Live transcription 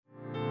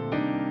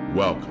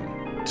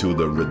Welcome to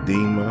the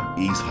Redeemer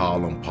East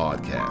Harlem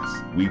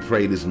podcast. We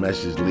pray this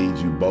message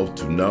leads you both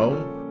to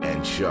know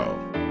and show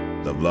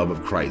the love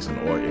of Christ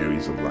in all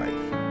areas of life.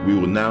 We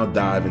will now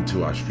dive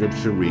into our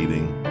scripture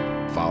reading,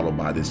 followed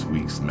by this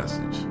week's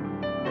message.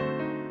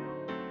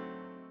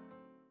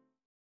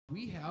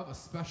 We have a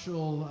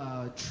special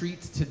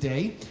treat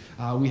today.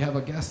 We have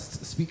a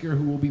guest speaker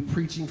who will be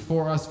preaching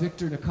for us,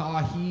 Victor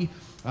Nakah. He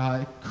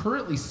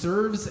currently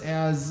serves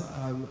as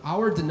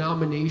our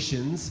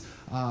denomination's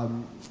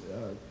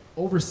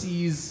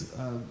overseas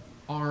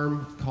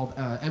arm called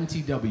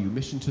MTW,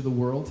 Mission to the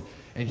World,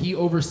 and he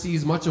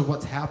oversees much of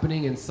what's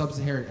happening in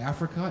sub-Saharan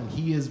Africa. And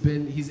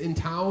he's in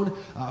town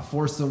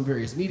for some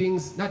various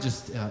meetings, not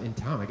just in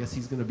town. I guess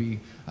he's going to be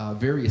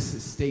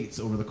various states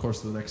over the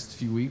course of the next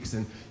few weeks.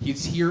 And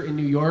he's here in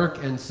New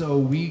York, and so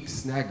we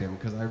snagged him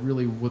because I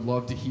really would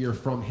love to hear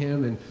from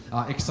him, and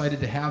excited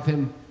to have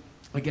him.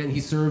 Again, he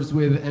serves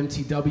with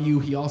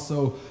MTW. He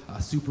also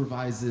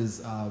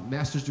supervises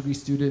master's degree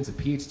students and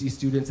PhD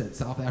students at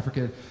South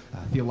Africa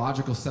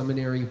Theological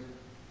Seminary,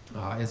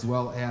 as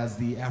well as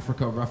the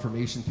Africa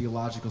Reformation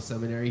Theological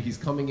Seminary. He's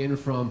coming in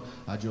from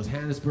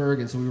Johannesburg,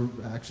 and so we were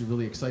actually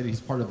really excited.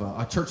 He's part of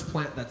a church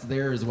plant that's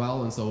there as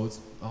well, and so it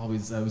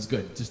was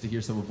good just to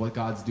hear some of what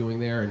God's doing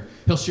there, and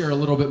he'll share a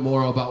little bit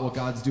more about what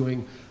God's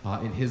doing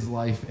in his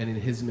life and in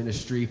his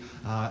ministry,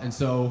 and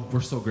so we're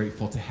so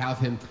grateful to have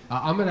him.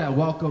 I'm going to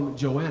welcome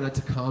Joanna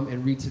to come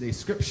and read today's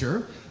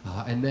scripture,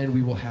 and then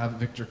we will have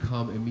Victor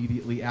come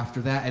immediately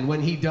after that, and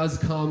when he does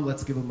come,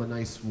 let's give him a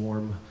nice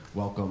warm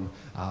welcome.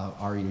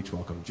 REH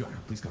welcome. Joanna,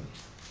 please come.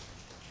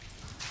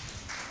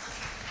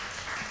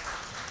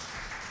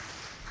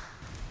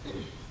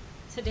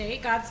 Today,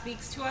 God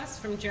speaks to us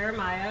from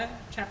Jeremiah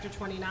chapter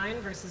 29,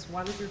 verses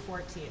 1 through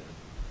 14.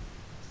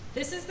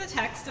 This is the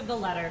text of the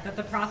letter that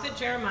the prophet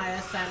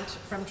Jeremiah sent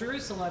from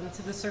Jerusalem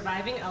to the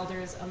surviving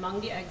elders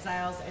among the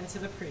exiles and to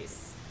the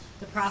priests,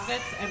 the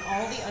prophets, and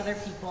all the other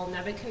people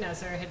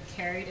Nebuchadnezzar had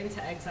carried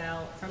into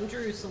exile from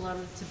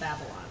Jerusalem to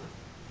Babylon.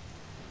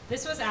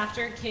 This was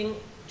after King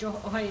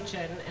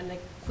Jehoiachin and the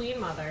queen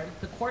mother,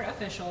 the court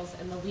officials,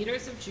 and the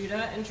leaders of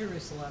Judah and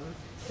Jerusalem,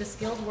 the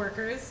skilled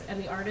workers,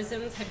 and the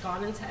artisans had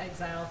gone into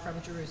exile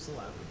from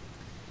Jerusalem.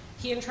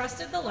 He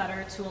entrusted the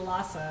letter to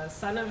Elasah,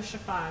 son of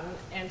Shaphan,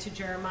 and to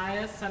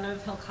Jeremiah, son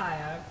of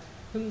Hilkiah,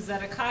 whom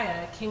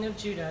Zedekiah, king of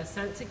Judah,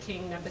 sent to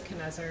King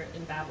Nebuchadnezzar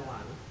in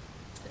Babylon.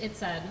 It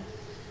said,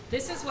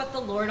 "This is what the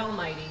Lord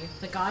Almighty,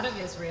 the God of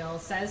Israel,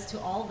 says to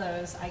all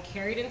those I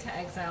carried into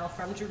exile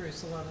from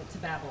Jerusalem to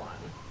Babylon.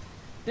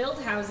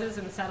 Build houses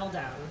and settle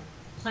down.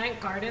 Plant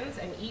gardens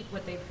and eat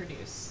what they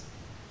produce.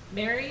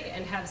 Marry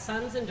and have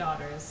sons and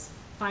daughters.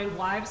 Find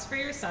wives for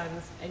your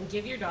sons and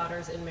give your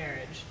daughters in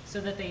marriage,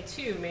 so that they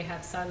too may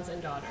have sons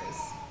and daughters.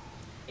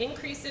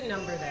 Increase in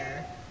number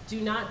there, do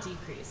not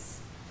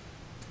decrease.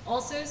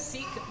 Also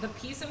seek the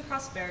peace and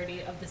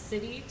prosperity of the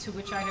city to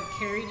which I have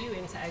carried you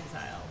into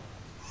exile.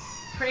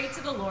 Pray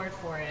to the Lord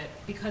for it,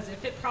 because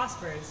if it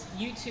prospers,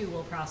 you too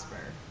will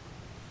prosper.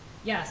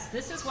 Yes,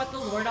 this is what the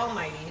Lord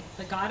Almighty,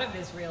 the God of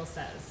Israel,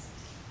 says.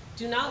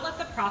 Do not let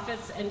the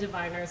prophets and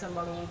diviners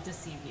among you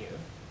deceive you.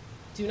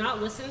 Do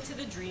not listen to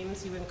the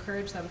dreams you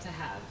encourage them to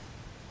have.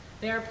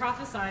 They are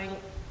prophesying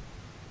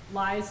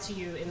lies to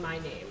you in my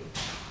name.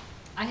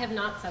 I have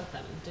not sent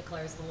them,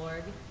 declares the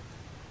Lord.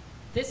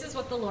 This is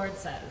what the Lord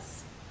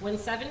says. When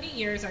 70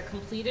 years are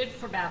completed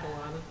for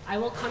Babylon, I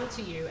will come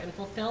to you and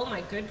fulfill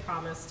my good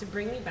promise to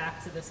bring you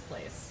back to this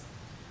place.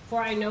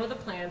 For I know the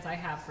plans I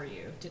have for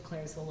you,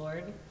 declares the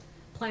Lord.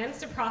 Plans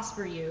to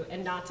prosper you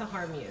and not to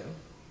harm you.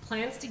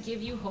 Plans to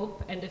give you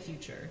hope and a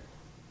future.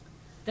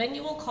 Then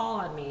you will call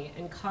on me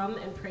and come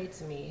and pray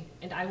to me,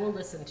 and I will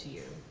listen to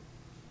you.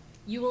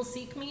 You will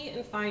seek me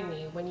and find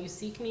me when you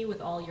seek me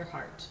with all your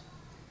heart.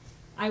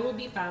 I will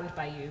be found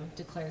by you,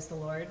 declares the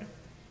Lord,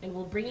 and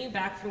will bring you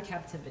back from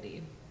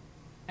captivity.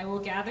 I will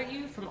gather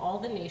you from all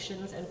the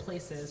nations and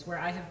places where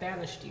I have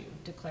banished you,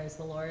 declares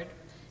the Lord,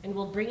 and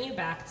will bring you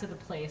back to the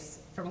place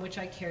from which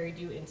I carried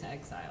you into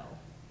exile.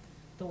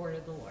 The word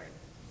of the Lord.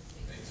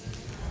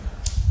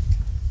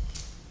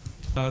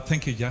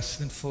 Thank you,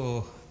 Justin,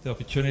 for the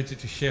opportunity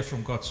to share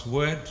from God's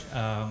word.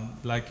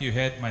 Like you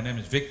heard, my name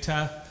is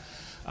Victor.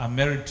 I'm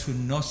married to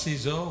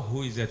Nosizo,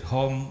 who is at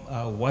home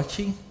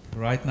watching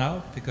right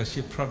now because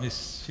she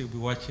promised she'll be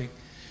watching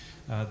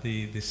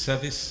the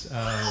service.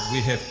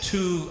 We have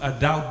 2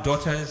 adult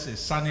daughters, a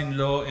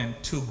son-in-law, and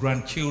 2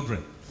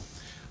 grandchildren.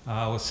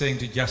 I was saying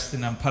to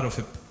Justin, I'm part of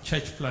a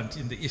church plant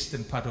in the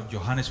eastern part of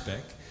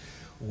Johannesburg,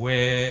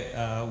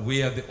 where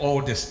we are the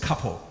oldest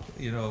couple.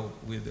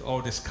 We're the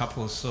oldest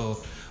couple,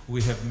 so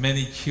we have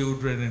many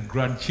children and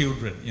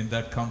grandchildren in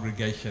that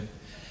congregation.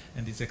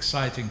 And it's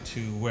exciting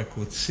to work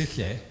with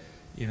Sihle,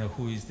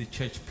 who is the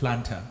church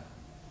planter.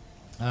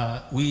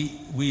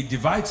 We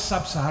divide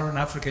sub-Saharan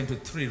Africa into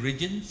 3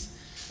 regions,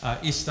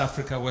 East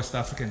Africa, West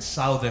Africa, and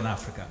Southern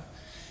Africa.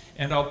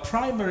 And our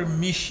primary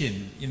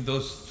mission in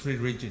those 3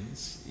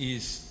 regions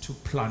is to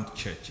plant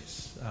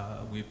churches.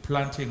 We're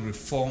planting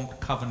Reformed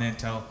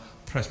Covenantal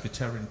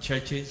Presbyterian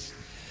churches.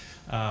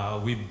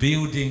 We're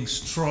building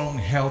strong,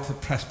 healthy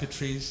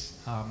presbyteries,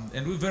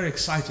 and we're very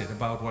excited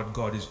about what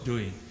God is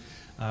doing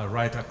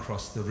right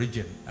across the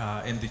region.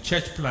 And the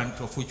church plant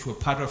of which we're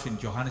part of in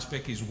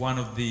Johannesburg is one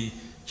of the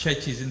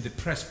churches in the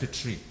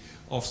presbytery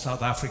of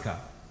South Africa.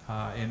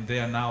 And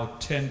there are now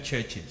 10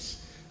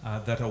 churches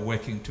that are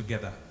working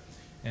together.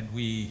 And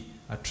we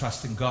are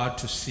trusting God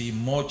to see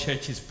more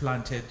churches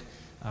planted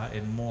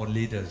and more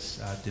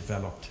leaders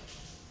developed.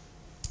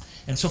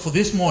 And so for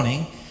this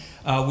morning,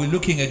 we're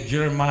looking at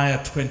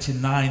Jeremiah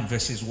 29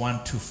 verses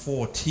 1 to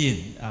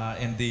 14.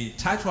 And the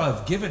title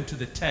I've given to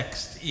the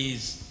text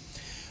is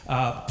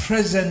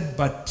Present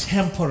but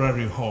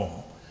Temporary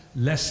Home,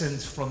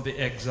 Lessons from the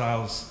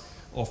Exiles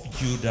of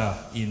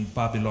Judah in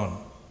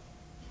Babylon.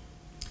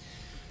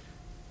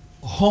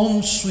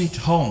 Home sweet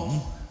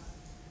home.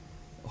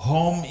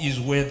 Home is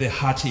where the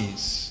heart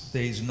is.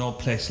 There is no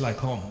place like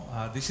home.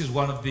 This is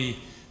one of the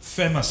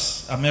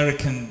famous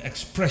American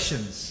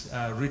expressions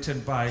written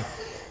by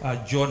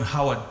John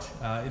Howard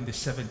in the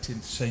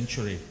 17th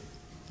century.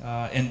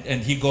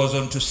 And he goes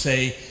on to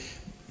say,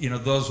 you know,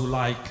 those who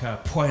like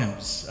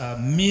poems,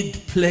 mid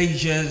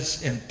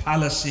pleasures and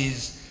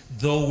palaces,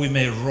 though we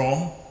may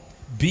roam,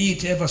 be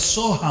it ever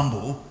so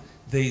humble,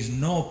 there is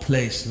no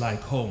place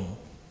like home.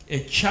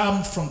 A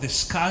charm from the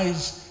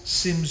skies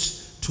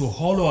seems to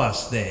hollow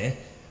us there,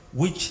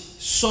 which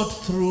sought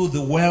through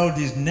the world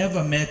is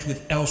never met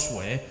with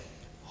elsewhere.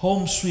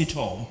 Home sweet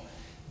home,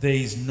 there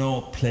is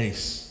no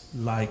place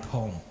like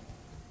home.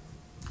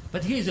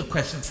 But here's a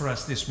question for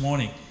us this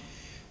morning.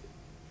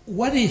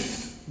 What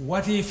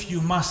if you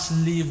must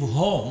leave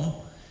home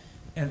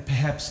and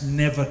perhaps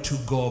never to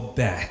go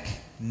back,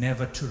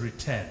 never to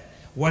return?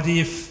 What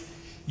if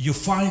you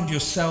find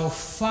yourself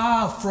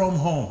far from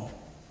home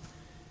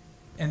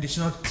and it's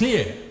not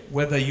clear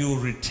whether you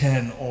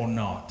return or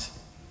not?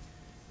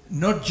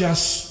 Not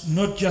just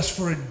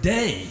for a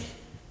day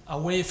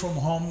away from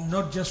home,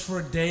 not just for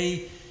a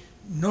day,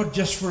 not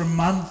just for a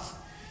month,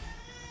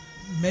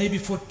 maybe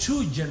for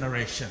 2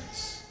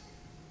 generations.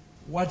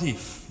 What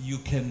if you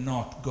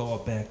cannot go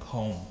back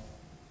home?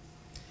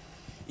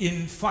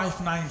 In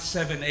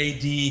 597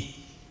 AD,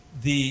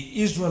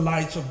 the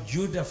Israelites of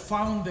Judah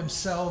found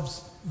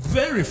themselves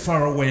very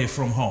far away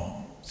from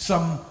home,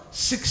 some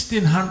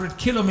 1,600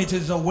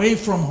 kilometers away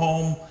from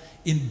home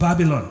in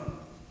Babylon.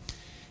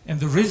 And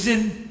the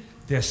reason,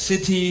 their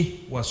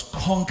city was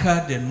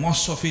conquered and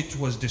most of it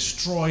was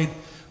destroyed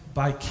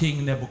by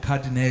King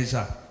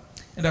Nebuchadnezzar.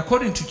 And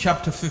according to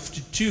chapter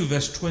 52,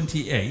 verse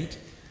 28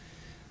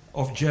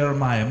 of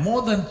Jeremiah,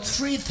 more than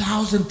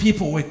 3,000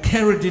 people were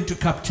carried into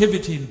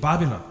captivity in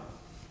Babylon.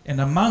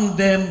 And among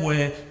them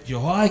were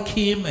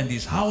Jehoiakim and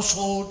his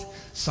household,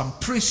 some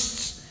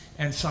priests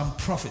and some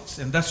prophets.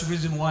 And that's the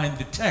reason why in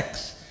the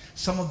text,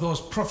 some of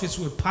those prophets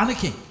were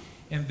panicking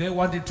and they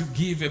wanted to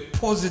give a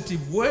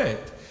positive word,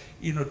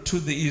 to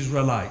the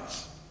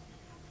Israelites.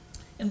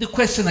 And the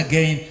question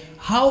again,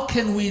 how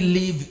can we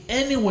live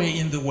anywhere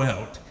in the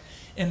world,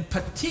 and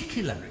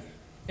particularly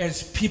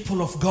as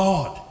people of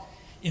God,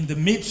 in the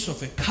midst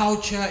of a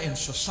culture and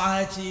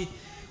society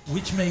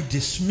which may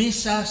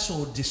dismiss us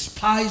or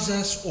despise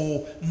us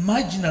or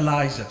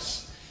marginalize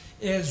us,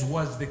 as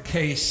was the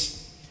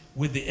case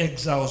with the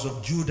exiles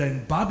of Judah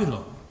in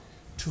Babylon,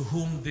 to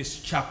whom this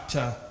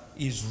chapter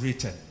is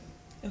written?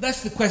 And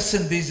that's the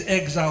question these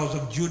exiles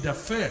of Judah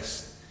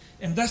faced.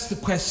 And that's the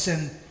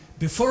question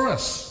before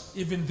us,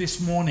 even this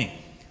morning.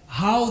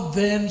 How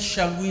then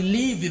shall we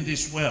live in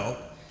this world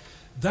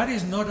that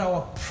is not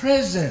our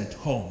present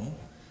home,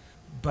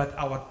 but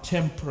our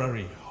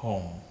temporary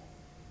home?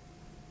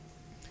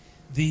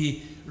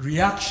 The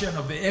reaction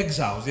of the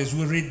exiles, as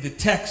we read the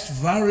text,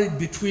 varied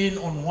between,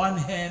 on one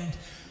hand,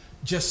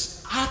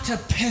 just utter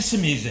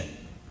pessimism,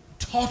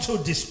 total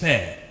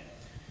despair,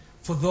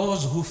 for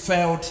those who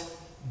felt,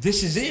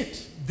 this is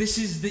it. This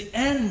is the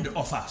end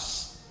of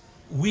us.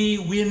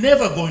 We're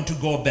never going to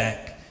go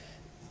back.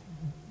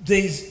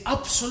 There's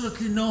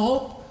absolutely no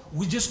hope.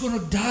 We're just going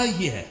to die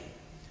here.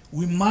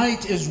 We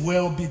might as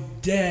well be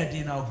dead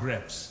in our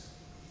graves.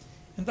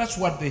 And that's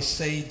what they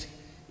said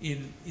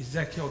in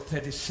Ezekiel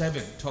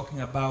 37, talking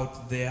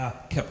about their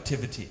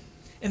captivity.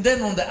 And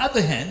then on the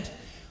other hand,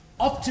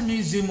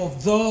 optimism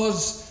of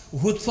those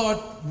who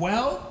thought,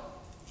 well,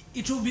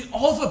 it will be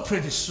over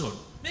pretty soon.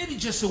 Maybe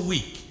just a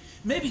week,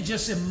 maybe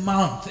just a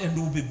month, and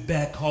we'll be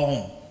back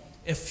home.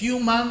 A few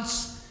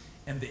months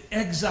and the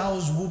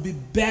exiles will be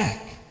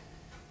back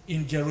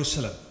in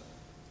Jerusalem.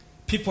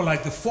 People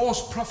like the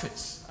false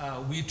prophets,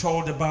 we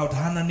told about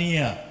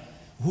Hananiah,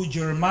 who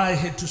Jeremiah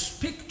had to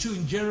speak to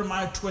in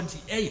Jeremiah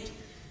 28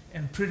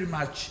 and pretty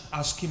much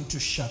ask him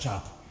to shut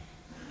up.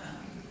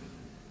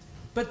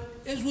 But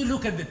as we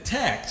look at the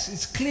text,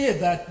 it's clear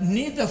that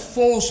neither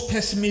false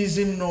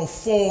pessimism nor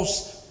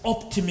false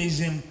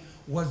optimism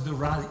was the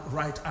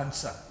right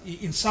answer.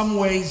 In some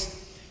ways,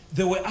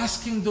 they were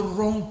asking the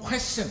wrong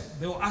question.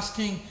 They were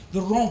asking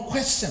the wrong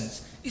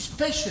questions,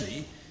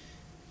 especially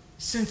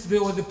since they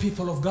were the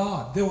people of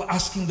God. They were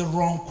asking the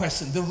wrong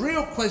question. The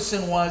real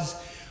question was,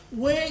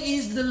 where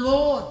is the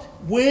Lord?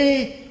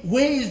 Where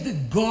is the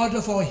God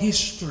of our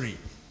history?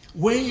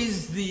 Where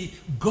is the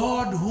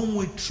God whom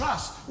we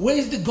trust? Where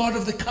is the God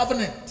of the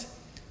covenant?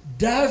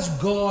 Does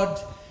God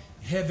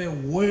have a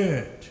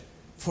word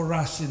for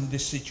us in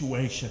this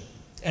situation?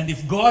 And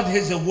if God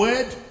has a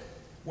word,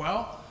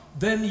 well,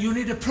 then you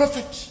need a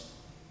prophet.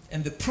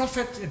 And the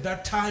prophet at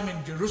that time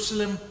in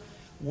Jerusalem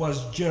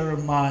was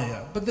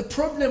Jeremiah. But the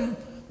problem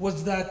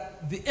was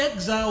that the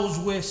exiles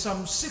were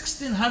some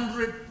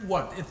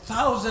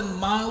 1,000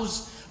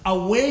 miles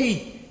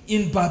away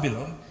in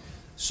Babylon.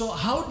 So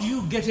how do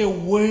you get a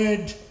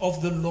word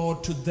of the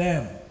Lord to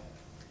them?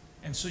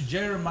 And so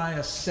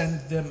Jeremiah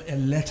sent them a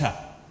letter.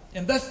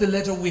 And that's the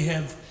letter we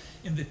have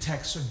in the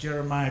text of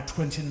Jeremiah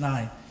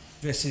 29,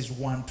 verses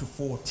 1 to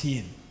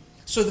 14.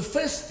 So the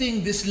first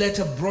thing this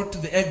letter brought to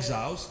the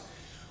exiles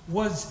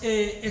was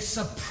a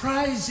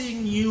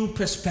surprising new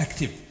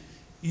perspective.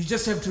 You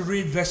just have to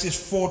read verses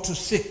 4 to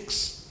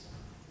 6.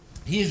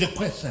 Here's a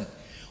question.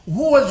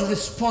 Who was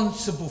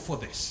responsible for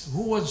this?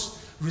 Who was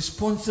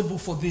responsible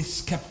for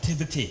this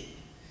captivity?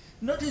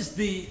 Notice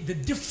the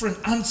different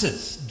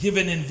answers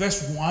given in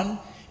verse 1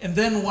 and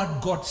then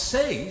what God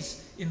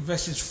says in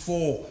verses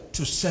 4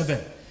 to 7.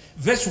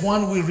 Verse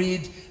 1 we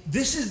read,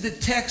 "This is the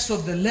text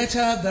of the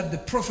letter that the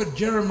prophet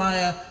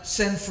Jeremiah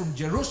sent from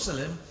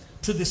Jerusalem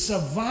to the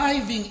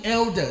surviving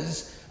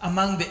elders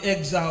among the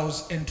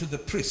exiles and to the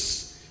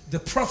priests, the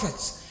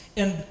prophets,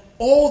 and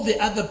all the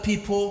other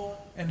people,"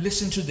 and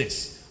listen to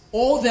this,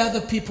 "all the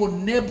other people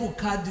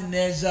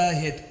Nebuchadnezzar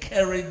had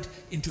carried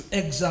into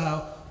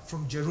exile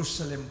from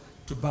Jerusalem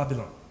to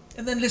Babylon."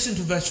 And then listen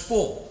to verse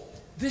 4.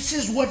 "This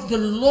is what the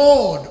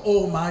Lord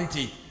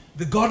Almighty,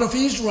 the God of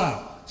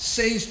Israel,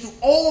 says to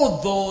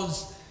all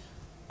those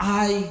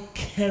I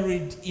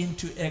carried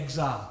into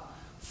exile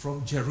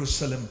from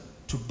Jerusalem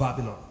to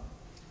Babylon."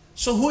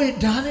 So who had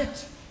done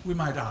it, we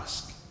might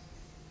ask?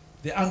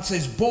 The answer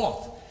is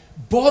both.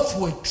 Both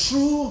were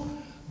true,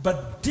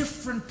 but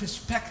different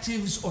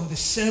perspectives on the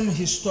same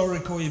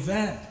historical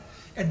event.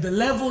 At the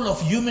level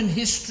of human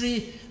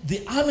history,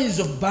 the armies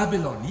of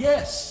Babylon,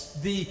 yes,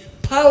 the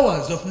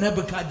powers of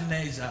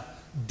Nebuchadnezzar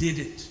did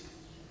it.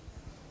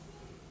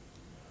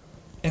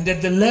 And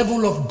at the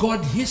level of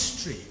God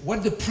history,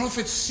 what the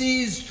prophet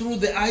sees through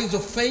the eyes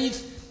of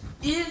faith,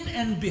 in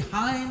and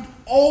behind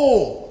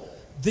all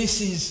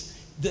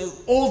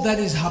that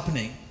is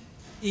happening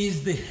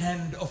is the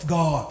hand of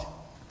God,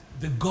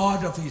 the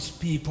God of his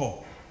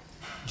people.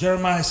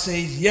 Jeremiah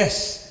says,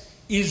 yes,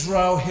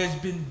 Israel has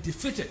been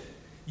defeated.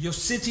 Your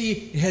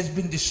city has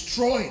been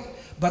destroyed.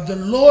 But the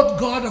Lord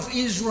God of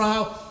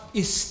Israel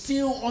is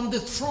still on the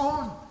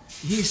throne.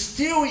 He is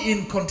still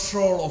in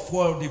control of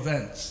world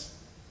events.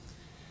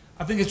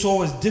 I think it's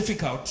always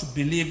difficult to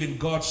believe in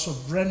God's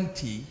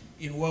sovereignty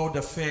in world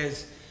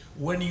affairs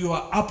when you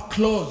are up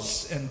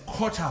close and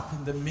caught up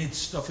in the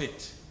midst of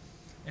it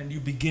and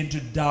you begin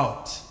to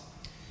doubt.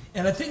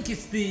 And I think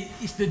it's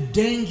the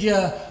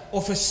danger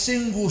of a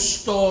single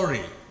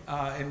story.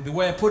 And the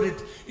way I put it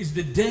is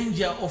the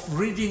danger of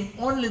reading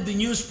only the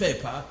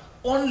newspaper,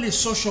 only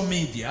social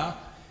media,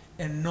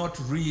 and not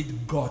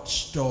read God's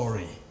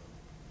story.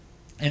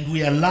 And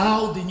we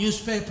allow the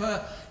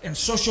newspaper and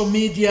social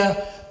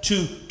media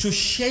to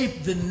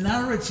shape the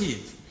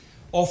narrative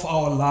of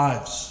our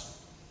lives.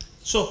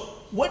 So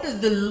what does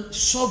the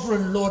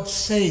sovereign Lord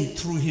say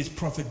through his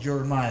prophet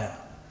Jeremiah?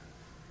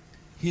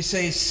 He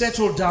says,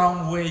 settle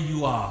down where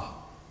you are.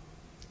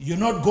 You're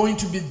not going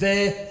to be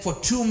there for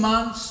 2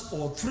 months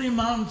or 3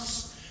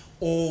 months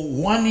or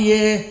 1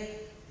 year.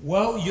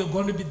 Well, you're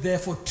going to be there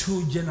for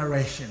 2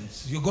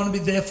 generations. You're going to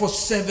be there for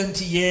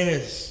 70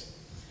 years.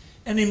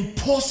 An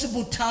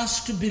impossible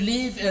task to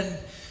believe and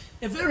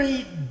a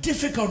very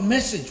difficult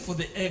message for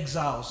the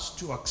exiles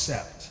to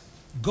accept.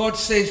 God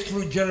says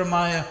through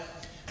Jeremiah,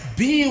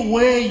 be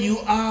where you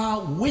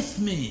are with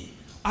me.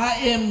 I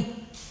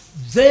am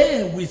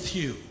there with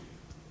you.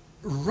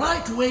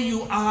 Right where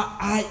you are,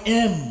 I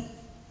am.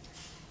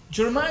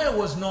 Jeremiah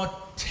was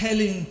not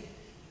telling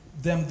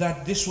them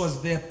that this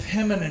was their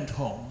permanent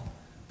home,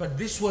 but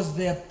this was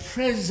their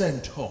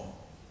present home.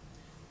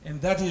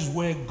 And that is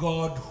where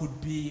God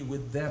would be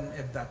with them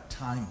at that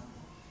time.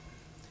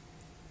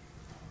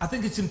 I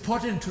think it's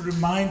important to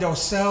remind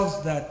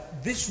ourselves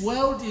that this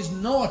world is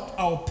not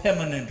our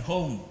permanent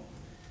home,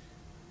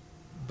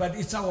 but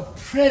it's our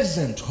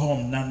present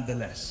home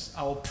nonetheless.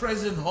 Our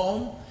present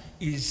home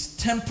is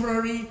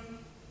temporary.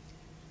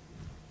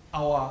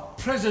 Our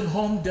present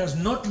home does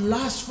not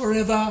last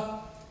forever.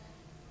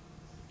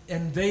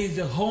 And there is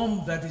a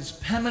home that is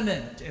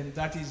permanent and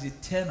that is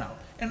eternal.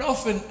 And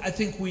often I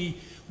think we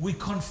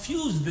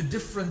confuse the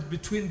difference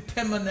between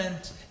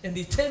permanent and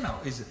eternal.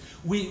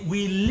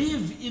 We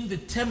live in the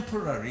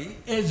temporary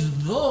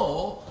as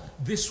though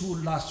this will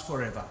last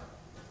forever.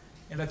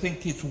 And I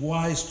think it's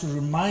wise to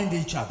remind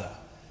each other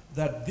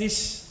that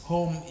this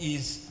home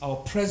is our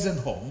present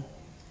home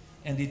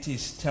and it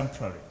is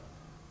temporary.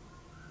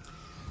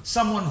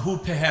 Someone who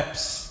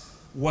perhaps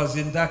was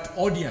in that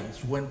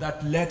audience when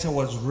that letter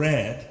was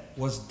read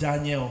was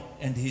Daniel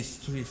and his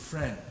 3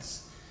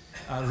 friends.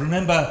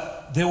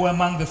 Remember, they were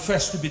among the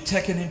first to be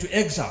taken into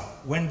exile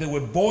when they were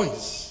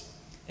boys.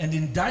 And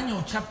in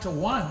Daniel chapter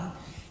 1,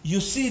 you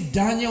see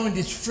Daniel and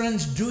his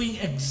friends doing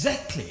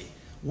exactly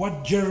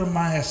what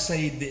Jeremiah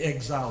said the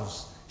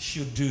exiles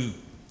should do.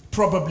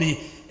 Probably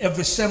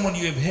every sermon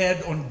you have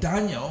heard on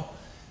Daniel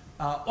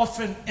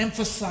often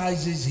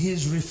emphasizes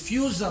his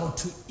refusal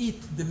to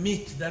eat the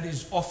meat that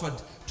is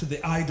offered to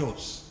the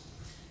idols.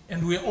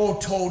 And we're all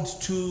told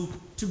to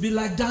be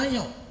like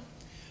Daniel.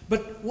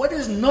 But what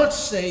is not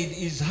said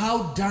is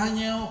how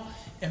Daniel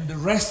and the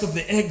rest of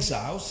the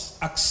exiles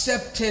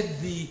accepted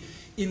the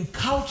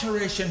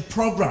enculturation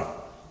program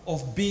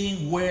of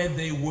being where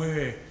they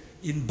were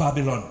in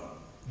Babylon.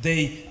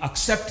 They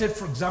accepted,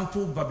 for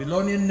example,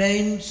 Babylonian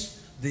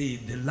names, the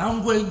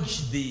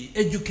language, the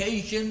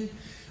education,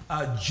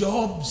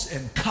 jobs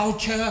and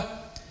culture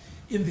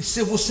in the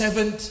civil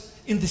service,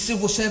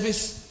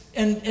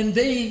 and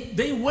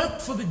they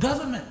worked for the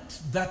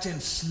government that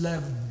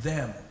enslaved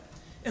them.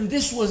 And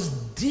this was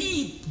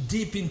deep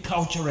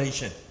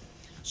enculturation.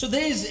 So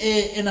there is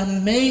an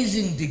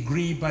amazing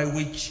degree by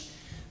which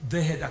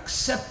they had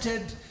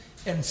accepted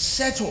and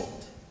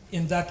settled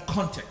in that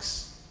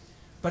context.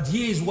 But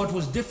here is what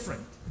was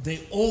different.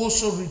 They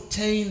also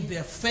retained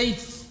their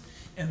faith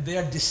and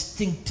their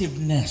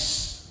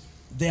distinctiveness.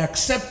 They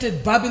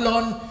accepted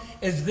Babylon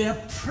as their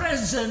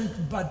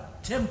present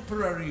but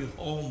temporary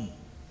home.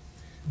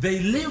 They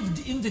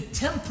lived in the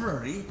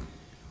temporary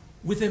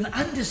with an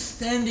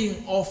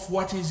understanding of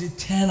what is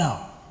eternal.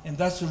 And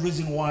that's the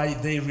reason why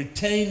they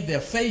retained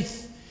their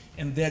faith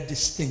and their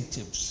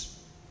distinctives.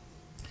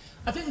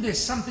 I think there's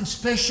something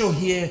special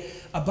here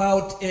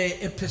about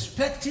a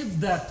perspective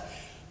that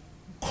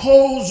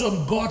calls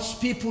on God's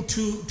people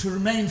to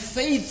remain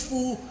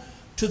faithful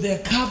to their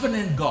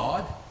covenant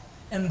God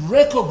and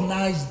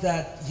recognize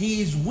that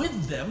He is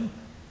with them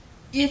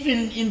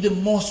even in the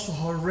most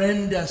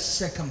horrendous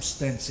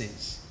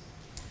circumstances.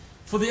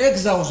 For the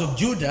exiles of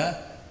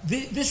Judah,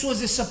 this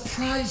was a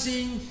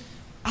surprising,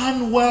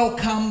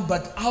 unwelcome,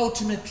 but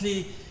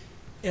ultimately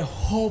a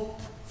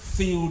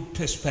hope-filled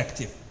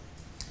perspective.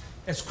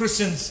 As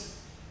Christians,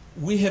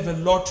 we have a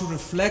lot to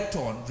reflect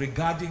on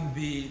regarding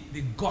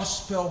the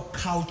gospel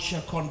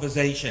culture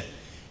conversation.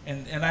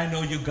 And I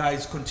know you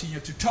guys continue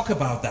to talk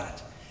about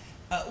that.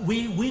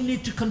 We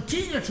need to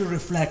continue to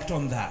reflect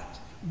on that.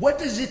 What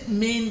does it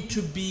mean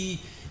to be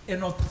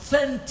an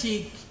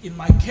authentic, in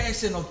my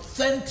case, an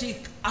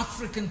authentic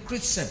African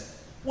Christian?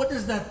 What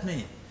does that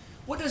mean?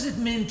 What does it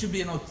mean to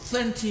be an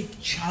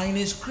authentic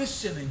Chinese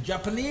Christian and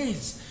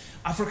Japanese,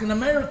 African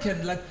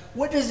American? Like,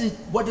 what does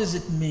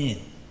it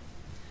mean?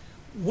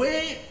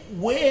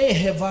 Where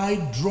have I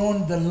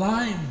drawn the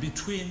line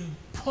between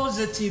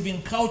positive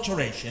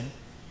enculturation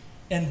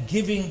and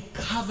giving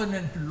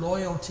covenant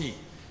loyalty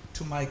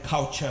to my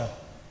culture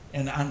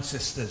and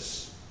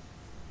ancestors?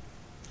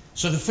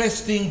 So the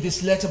first thing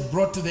this letter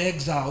brought to the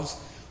exiles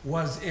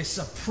was a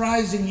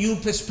surprising new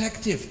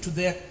perspective to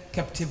their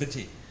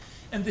captivity.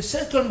 And the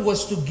second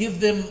was to give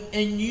them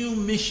a new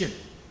mission.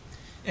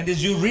 And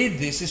as you read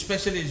this,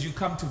 especially as you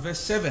come to verse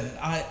 7,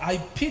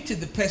 I pity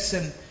the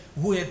person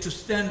who had to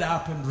stand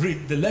up and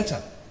read the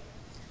letter.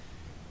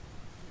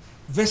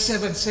 Verse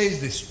 7 says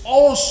this: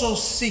 also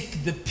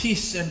seek the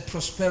peace and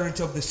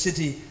prosperity of the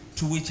city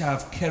to which I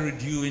have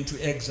carried you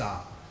into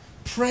exile.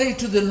 Pray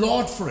to the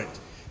Lord for it,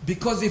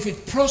 because if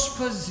it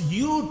prospers,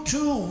 you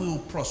too will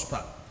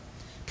prosper.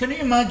 Can you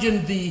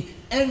imagine the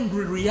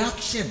angry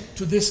reaction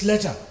to this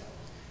letter?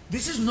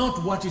 This is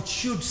not what it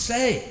should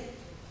say.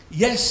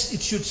 Yes,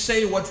 it should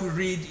say what we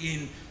read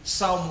in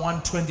Psalm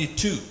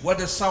 122. What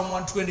does Psalm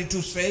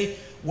 122 say?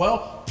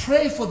 Well,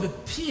 pray for the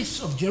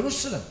peace of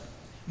Jerusalem.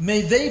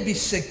 May they be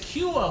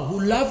secure who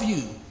love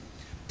you.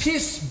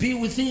 Peace be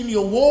within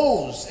your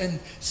walls and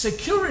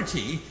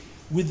security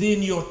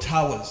within your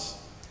towers.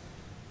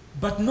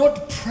 But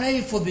not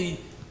pray for the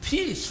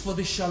peace, for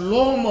the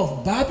shalom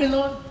of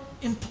Babylon.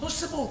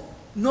 Impossible.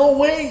 No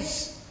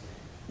ways.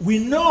 We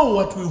know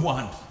what we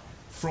want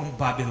from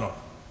Babylon.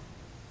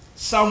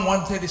 Psalm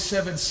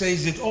 137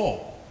 says it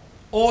all.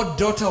 O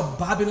daughter of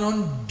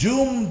Babylon,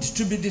 doomed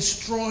to be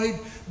destroyed,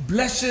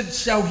 blessed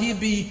shall he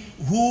be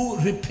who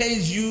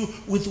repays you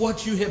with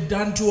what you have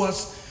done to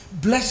us.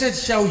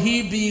 Blessed shall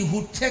he be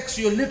who takes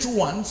your little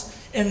ones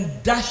and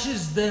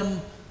dashes them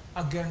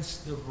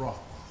against the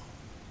rock.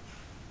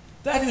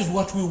 That is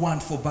what we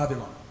want for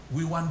Babylon.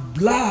 We want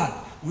blood.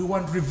 We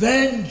want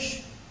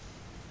revenge.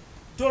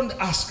 Don't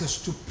ask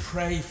us to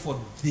pray for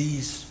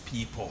these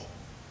people.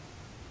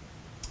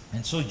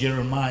 And so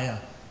Jeremiah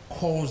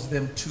calls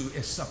them to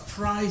a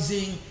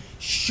surprising,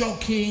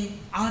 shocking,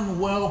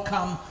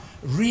 unwelcome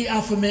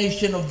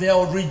reaffirmation of their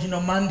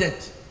original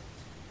mandate.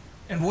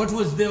 And what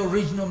was their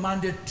original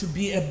mandate? To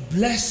be a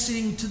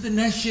blessing to the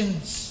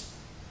nations.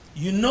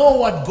 You know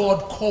what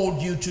God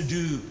called you to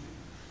do.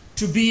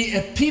 To be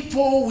a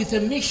people with a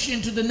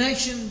mission to the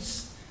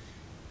nations.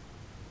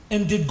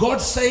 And did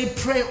God say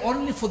pray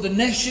only for the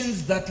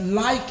nations that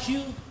like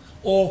you?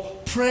 Or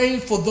pray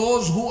for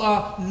those who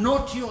are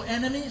not your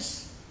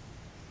enemies?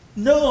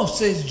 No,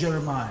 says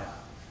Jeremiah.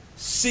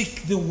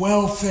 Seek the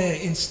welfare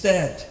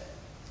instead.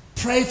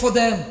 Pray for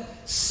them.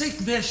 Seek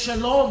their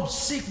shalom.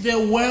 Seek their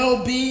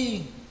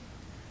well-being.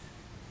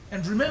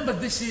 And remember,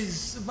 this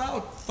is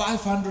about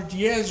 500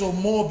 years or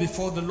more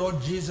before the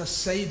Lord Jesus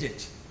said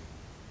it.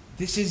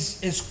 This is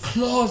as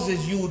close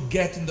as you would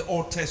get in the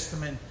Old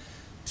Testament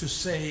to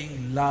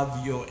saying,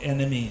 love your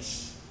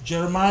enemies.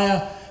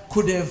 Jeremiah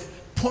could have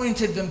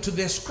pointed them to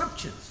their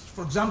scriptures.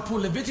 For example,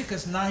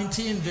 Leviticus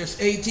 19 verse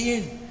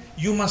 18,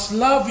 you must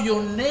love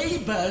your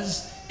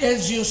neighbors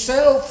as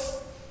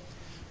yourself.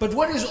 But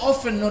what is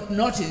often not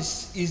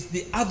noticed is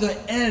the other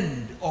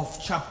end of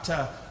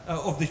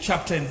the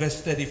chapter in verse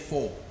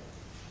 34.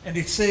 And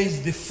it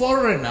says, the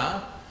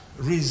foreigner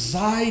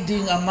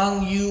residing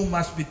among you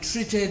must be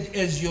treated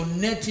as your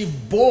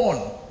native born.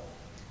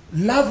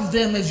 Love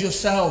them as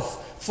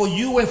yourself, for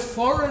you were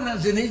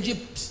foreigners in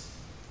Egypt.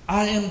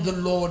 I am the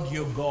Lord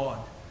your God.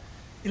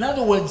 In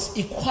other words,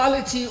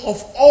 equality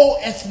of all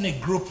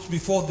ethnic groups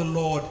before the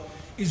Lord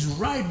is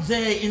right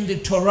there in the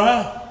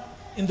Torah,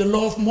 in the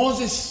law of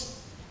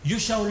Moses. You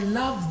shall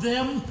love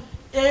them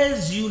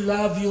as you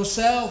love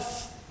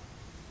yourself.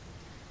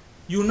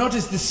 You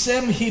notice the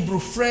same Hebrew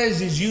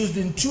phrase is used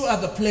in two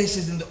other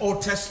places in the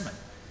Old Testament.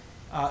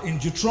 In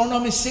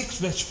Deuteronomy 6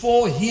 verse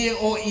 4, hear,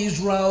 O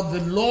Israel,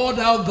 the Lord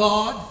our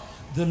God,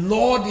 the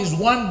Lord is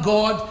one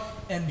God,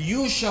 and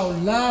you shall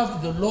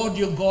love the Lord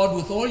your God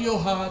with all your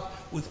heart,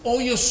 with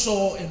all your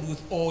soul, and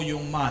with all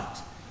your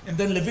might. And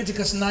then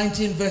Leviticus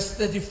 19 verse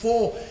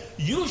 34,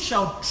 you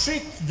shall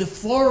treat the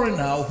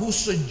foreigner who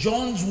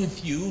sojourns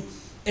with you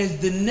as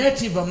the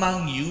native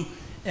among you,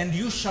 and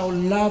you shall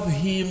love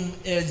him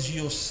as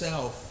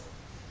yourself.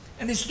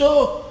 And it's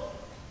though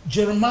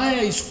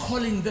Jeremiah is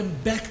calling them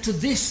back to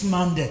this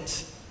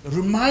mandate,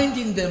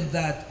 reminding them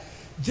that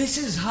this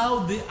is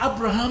how the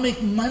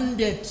Abrahamic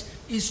mandate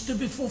is to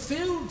be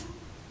fulfilled.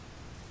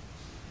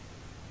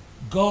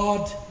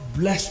 God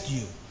blessed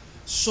you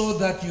so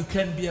that you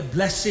can be a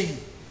blessing,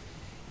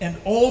 and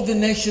all the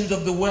nations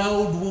of the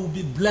world will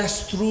be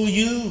blessed through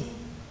you,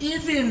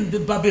 even the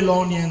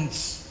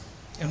Babylonians.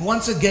 And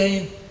once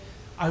again,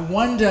 I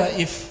wonder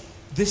if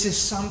this is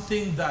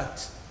something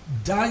that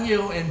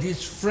Daniel and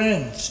his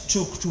friends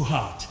took to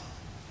heart.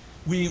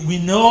 We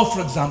know,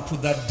 for example,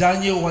 that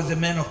Daniel was a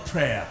man of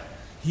prayer.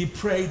 He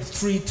prayed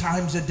 3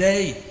 times a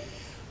day.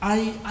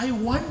 I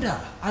wonder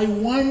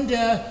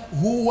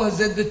who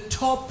was at the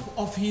top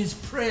of his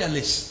prayer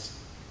list.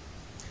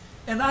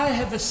 And I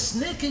have a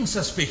sneaking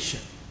suspicion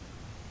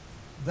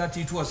that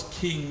it was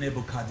King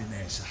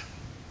Nebuchadnezzar.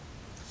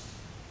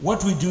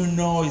 What we do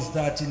know is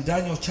that in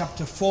Daniel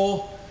chapter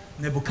 4,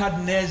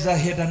 Nebuchadnezzar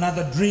had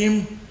another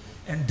dream,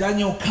 and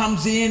Daniel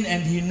comes in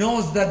and he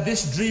knows that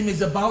this dream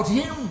is about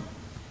him,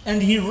 and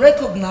he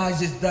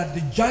recognizes that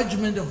the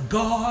judgment of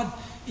God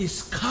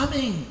is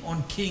coming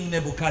on King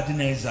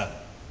Nebuchadnezzar.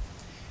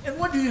 And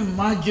what do you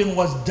imagine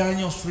was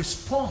Daniel's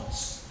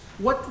response?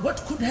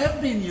 What could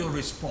have been your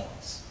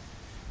response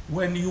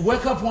when you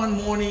wake up one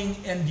morning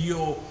and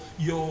your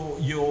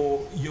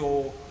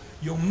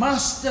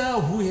master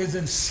who has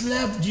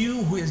enslaved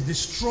you, who has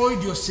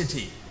destroyed your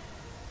city,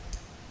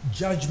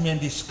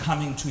 judgment is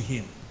coming to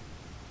him?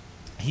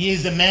 He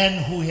is a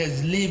man who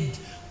has lived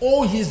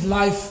all his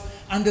life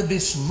under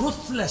this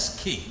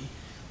ruthless king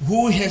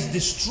who has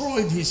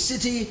destroyed his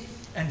city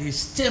and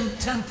his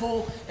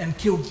temple and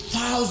killed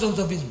thousands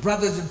of his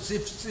brothers and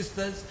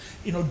sisters,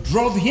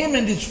 drove him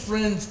and his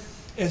friends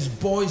as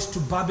boys to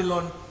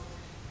Babylon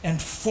and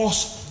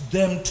forced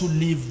them to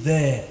live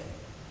there.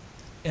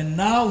 And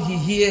now he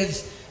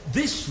hears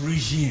this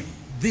regime,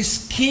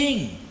 this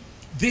king,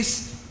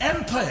 this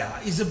empire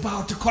is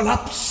about to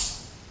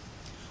collapse.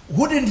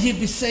 Wouldn't he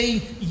be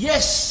saying,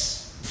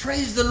 yes,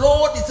 praise the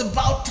Lord, it's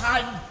about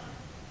time.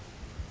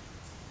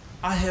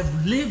 I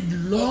have lived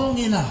long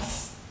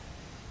enough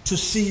to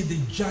see the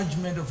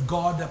judgment of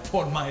God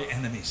upon my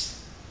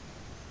enemies.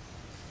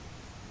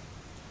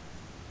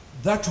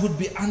 That would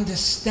be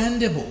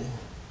understandable,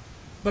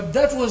 but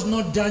that was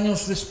not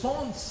Daniel's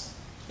response.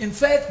 In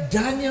fact,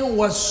 Daniel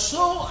was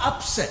so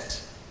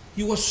upset.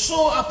 He was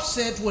so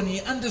upset when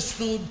he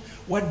understood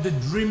what the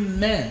dream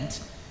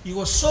meant. He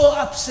was so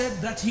upset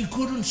that he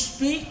couldn't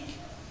speak.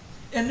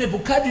 And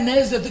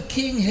Nebuchadnezzar, the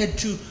king, had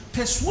to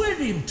persuade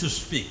him to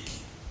speak.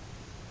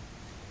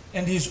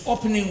 And his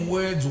opening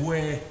words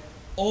were,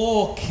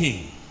 "O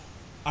king,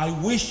 I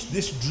wish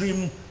this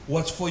dream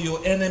was for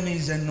your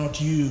enemies and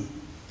not you.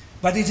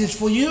 But it is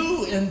for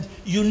you, and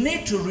you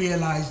need to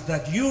realize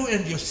that you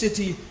and your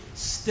city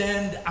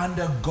stand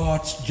under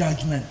God's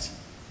judgment."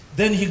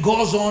 Then he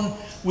goes on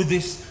with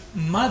this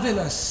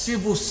marvelous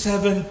civil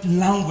servant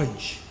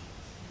language.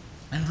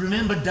 And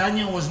remember,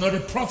 Daniel was not a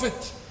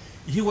prophet.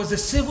 He was a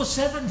civil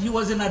servant. He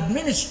was an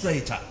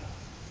administrator.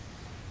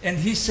 And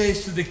he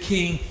says to the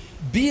king,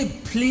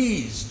 "Be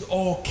pleased,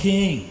 O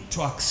king,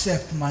 to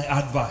accept my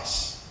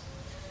advice."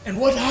 And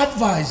what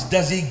advice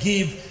does he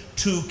give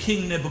to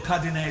King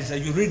Nebuchadnezzar?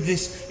 You read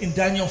this in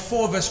Daniel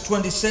 4 verse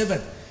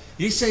 27.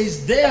 He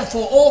says,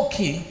 "Therefore, O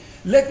king,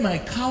 let my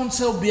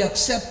counsel be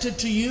accepted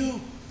to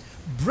you.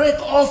 break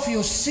off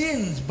your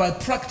sins by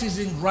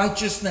practicing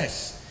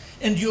righteousness,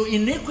 and your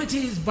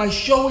iniquities by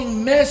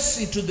showing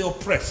mercy to the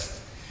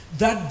oppressed,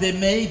 that there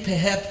may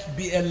perhaps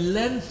be a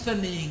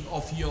lengthening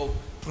of your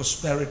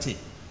prosperity.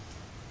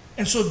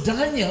 And so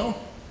Daniel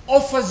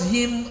offers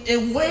him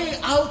a way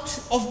out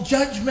of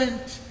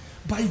judgment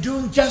by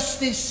doing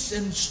justice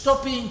and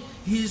stopping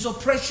his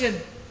oppression.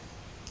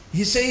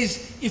 He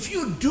says, if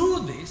you do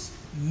this,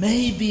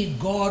 maybe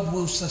God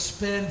will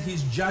suspend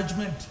his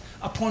judgment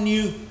upon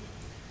you.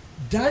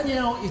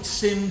 Daniel, it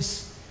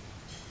seems,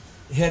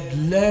 had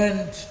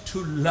learned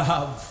to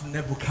love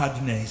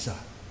Nebuchadnezzar.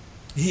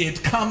 He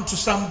had come to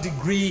some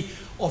degree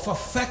of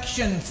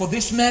affection for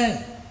this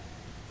man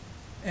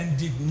and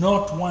did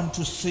not want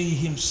to see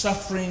him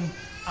suffering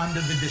under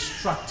the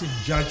destructive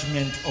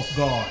judgment of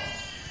God.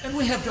 And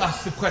we have to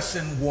ask the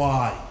question,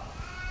 why?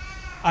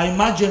 I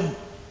imagine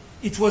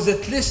it was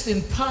at least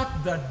in part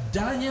that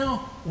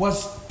Daniel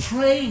was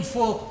praying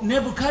for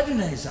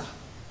Nebuchadnezzar.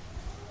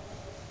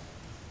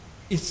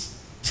 It's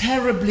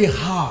terribly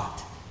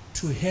hard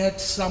to hurt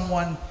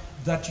someone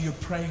that you're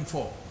praying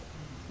for.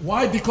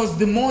 Why? Because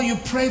the more you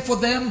pray for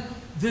them,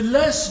 the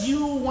less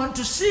you want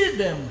to see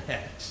them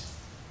hurt.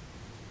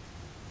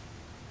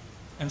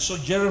 And so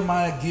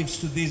Jeremiah gives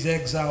to these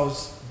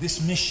exiles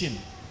this mission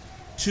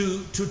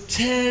to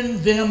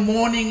turn their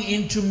mourning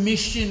into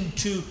mission,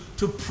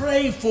 to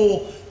pray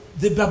for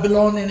the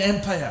Babylonian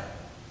Empire.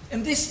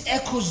 And this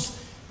echoes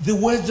the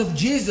words of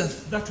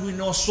Jesus that we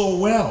know so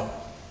well.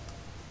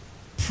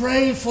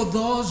 Pray for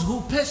those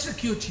who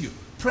persecute you.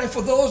 Pray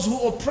for those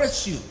who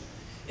oppress you.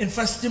 In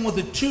 1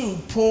 Timothy 2,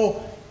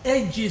 Paul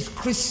urges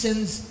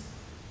Christians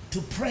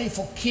to pray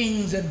for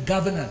kings and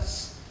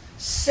governors,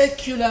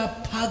 secular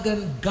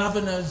pagan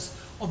governors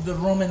of the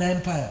Roman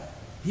Empire.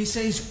 He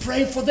says,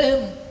 pray for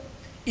them.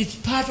 It's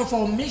part of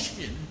our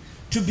mission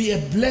to be a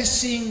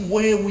blessing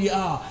where we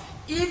are,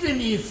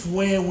 even if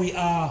where we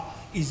are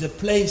is a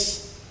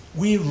place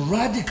we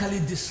radically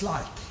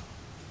dislike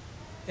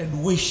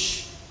and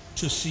wish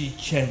to see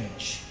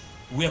change.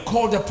 We are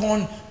called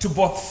upon to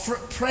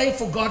both pray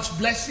for God's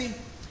blessing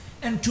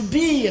and to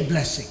be a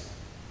blessing.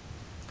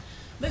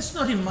 Let's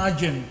not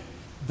imagine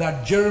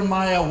that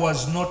Jeremiah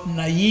was not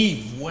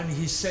naive when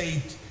he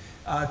said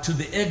to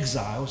the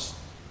exiles,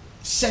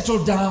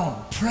 settle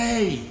down,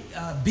 pray,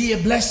 be a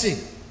blessing.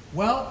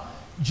 Well,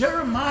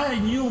 Jeremiah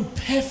knew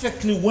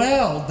perfectly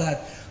well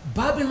that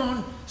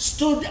Babylon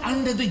stood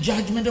under the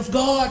judgment of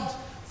God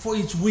for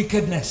its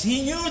wickedness.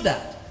 He knew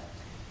that.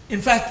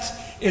 In fact,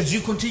 as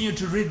you continue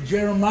to read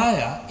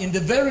Jeremiah, in the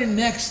very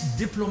next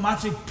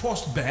diplomatic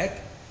post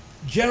back,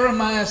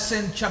 Jeremiah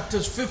sent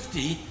chapters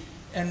 50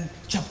 and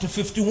chapter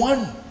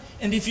 51.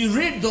 And if you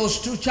read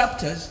those two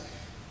chapters,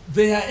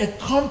 they are a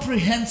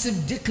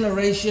comprehensive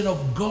declaration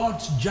of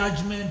God's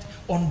judgment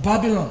on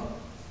Babylon,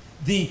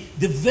 the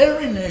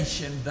very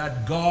nation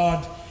that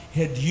God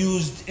had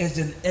used as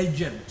an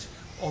agent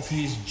of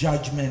his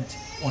judgment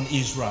on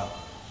Israel.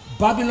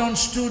 Babylon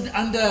stood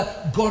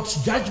under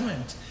God's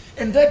judgment,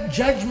 and that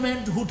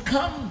judgment would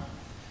come.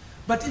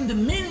 But in the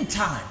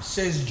meantime,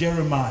 says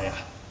Jeremiah,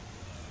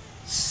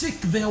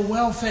 seek their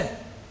welfare,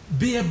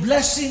 be a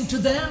blessing to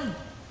them,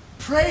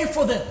 pray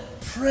for them,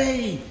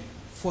 pray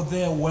for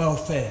their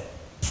welfare,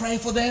 pray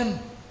for them,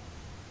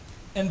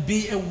 and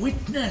be a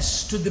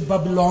witness to the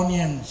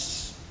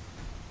Babylonians.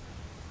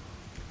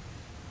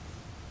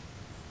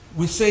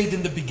 We said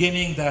in the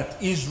beginning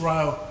that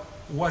Israel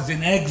was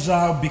in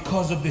exile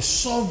because of the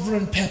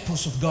sovereign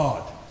purpose of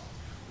God.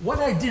 What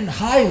I didn't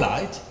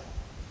highlight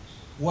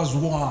was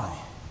why.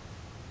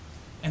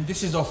 And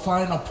this is our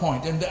final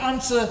point. And the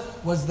answer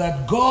was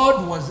that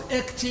God was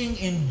acting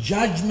in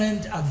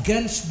judgment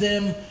against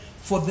them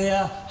for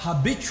their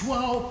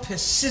habitual,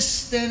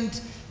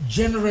 persistent,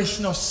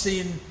 generational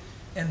sin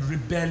and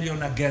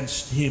rebellion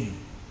against him.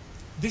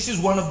 This is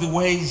one of the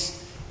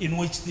ways in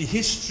which the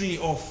history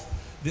of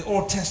the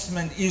Old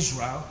Testament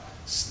Israel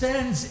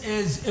stands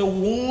as a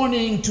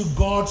warning to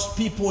God's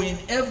people in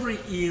every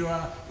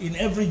era, in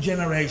every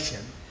generation,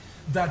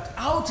 that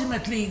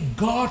ultimately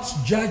God's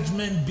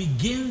judgment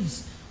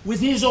begins with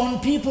his own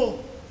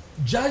people.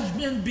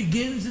 Judgment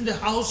begins in the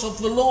house of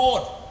the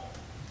Lord.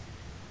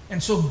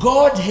 And so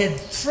God had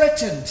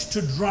threatened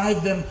to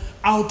drive them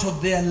out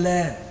of their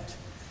land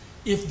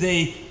if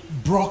they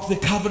broke the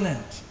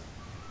covenant.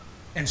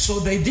 And so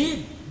they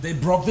did. They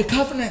broke the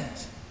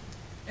covenant.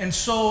 And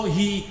so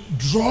he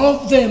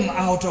drove them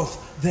out of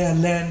their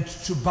land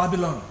to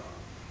Babylon.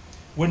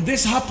 When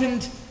this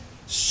happened,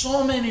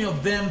 so many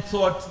of them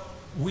thought,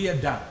 we are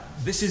done.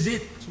 This is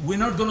it. We're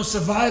not going to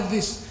survive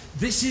this.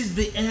 This is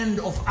the end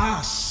of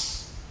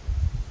us.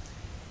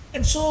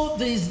 And so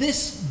there is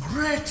this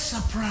great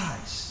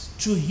surprise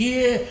to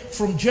hear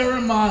from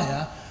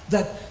Jeremiah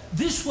that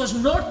this was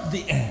not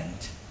the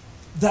end,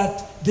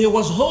 that there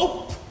was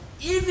hope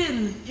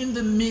even in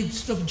the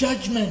midst of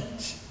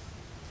judgment.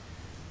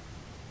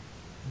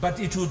 But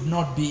it would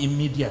not be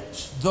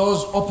immediate.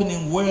 Those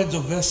opening words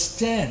of verse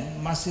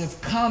 10 must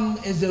have come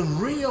as a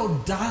real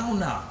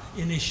downer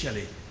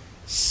initially.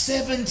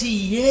 70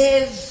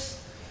 years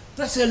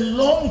That's a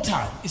long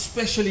time,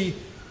 especially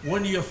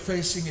when you're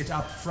facing it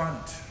up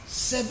front.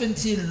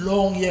 70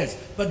 long years.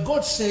 But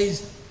God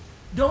says,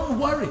 don't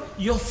worry,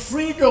 your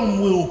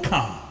freedom will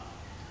come.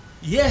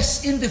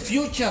 Yes, in the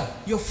future,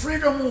 your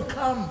freedom will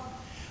come.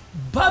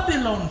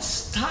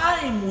 Babylon's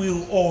time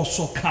will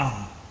also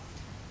come,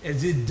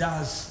 as it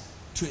does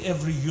to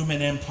every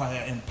human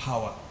empire and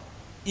power.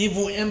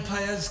 Evil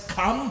empires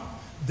come,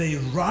 they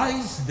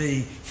rise,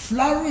 they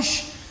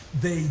flourish,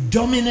 they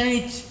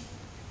dominate,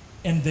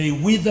 and they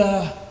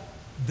wither,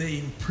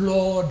 they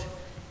implode,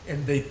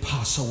 and they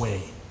pass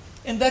away.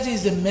 And that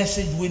is the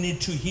message we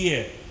need to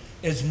hear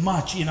as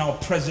much in our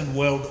present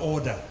world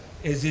order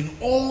as in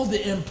all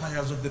the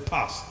empires of the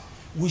past.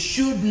 We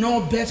should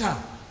know better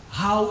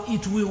how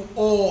it will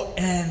all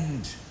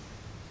end.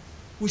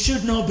 We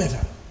should know better.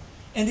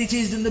 And it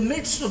is in the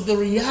midst of the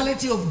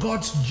reality of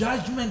God's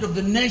judgment of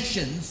the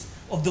nations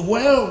of the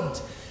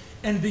world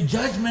and the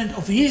judgment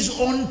of his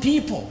own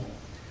people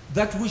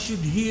that we should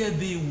hear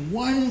the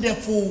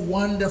wonderful,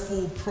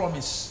 wonderful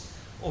promise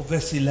of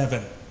verse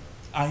 11.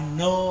 I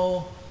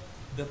know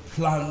the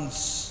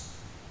plans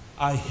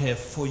I have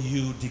for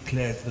you,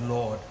 declares the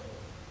Lord.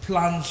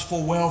 Plans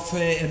for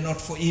welfare and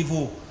not for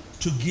evil,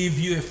 to give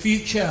you a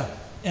future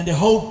and a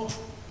hope.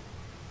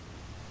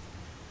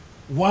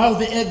 While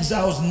the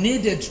exiles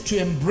needed to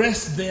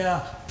embrace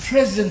their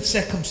present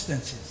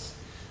circumstances,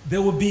 they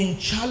were being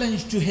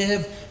challenged to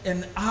have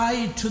an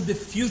eye to the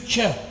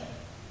future.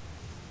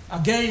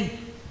 Again,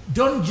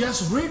 don't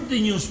just read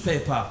the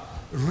newspaper,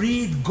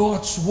 read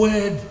God's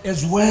word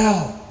as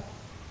well,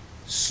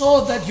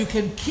 so that you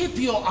can keep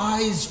your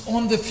eyes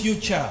on the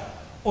future,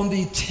 on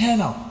the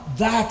eternal,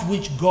 that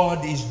which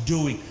God is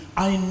doing.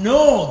 I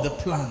know the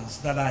plans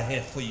that I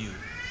have for you.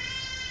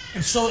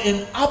 And so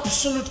an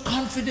absolute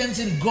confidence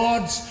in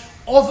God's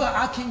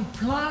overarching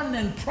plan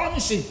and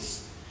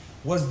promises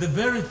was the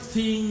very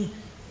thing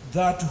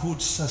that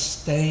would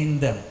sustain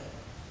them.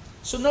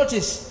 So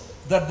notice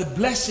that the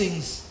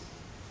blessings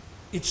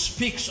it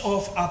speaks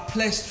of are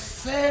placed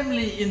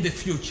firmly in the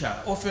future.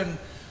 Often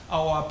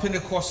our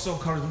Pentecostal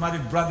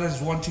charismatic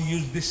brothers want to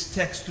use this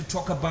text to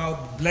talk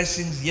about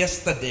blessings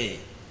yesterday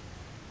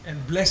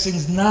and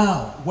blessings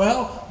now.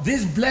 Well,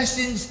 these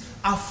blessings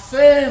are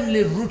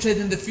firmly rooted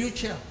in the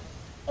future.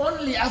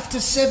 Only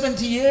after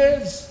 70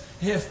 years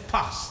have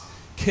passed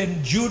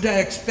can Judah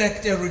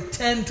expect a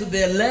return to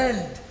their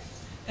land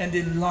and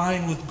in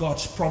line with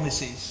God's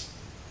promises.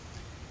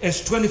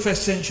 As 21st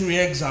century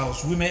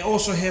exiles, we may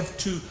also have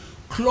to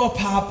clock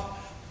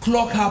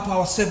up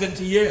our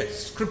 70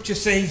 years. Scripture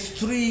says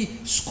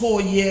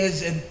 70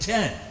 years and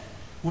 10.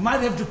 We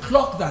might have to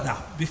clock that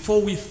up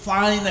before we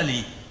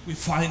finally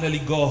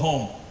go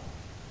home.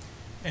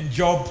 And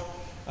Job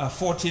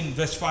 14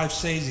 verse 5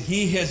 says,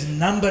 he has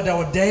numbered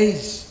our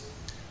days,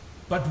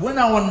 but when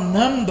our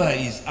number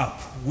is up,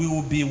 we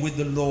will be with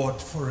the Lord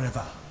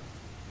forever.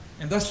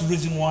 And that's the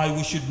reason why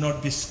we should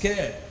not be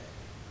scared.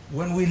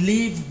 When we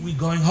leave, we're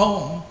going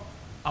home,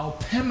 our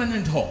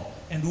permanent home,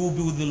 and we'll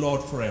be with the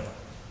Lord forever.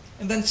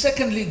 And then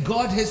secondly,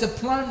 God has a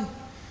plan.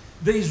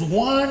 There is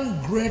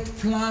one great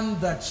plan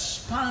that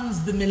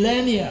spans the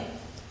millennia,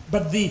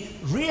 but the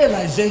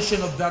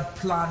realization of that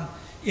plan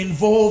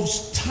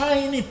involves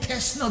tiny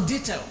personal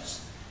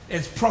details,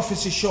 as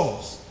prophecy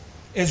shows,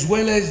 as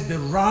well as the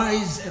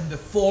rise and the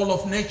fall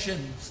of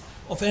nations,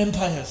 of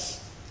empires.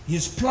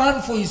 His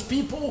plan for his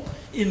people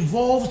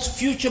involves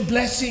future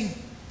blessing.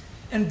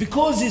 And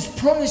because his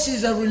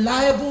promises are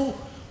reliable,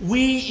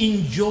 we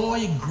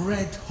enjoy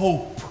great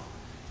hope.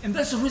 And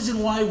that's the reason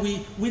why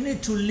we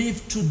need to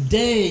live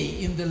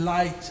today in the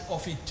light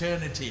of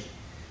eternity,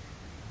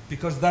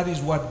 because that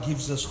is what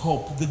gives us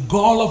hope. The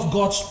goal of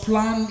God's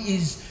plan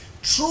is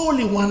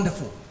truly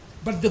wonderful,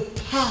 but the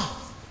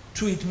path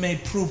to it may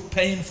prove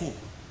painful.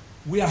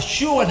 We are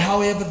assured,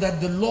 however,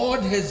 that the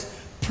Lord has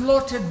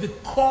plotted the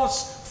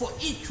course for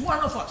each one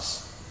of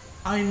us.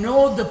 I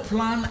know the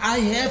plan I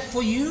have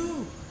for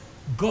you.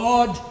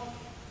 God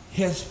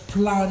has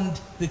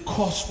planned the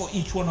course for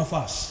each one of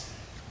us.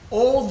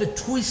 All the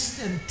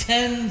twists and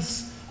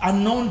turns are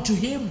known to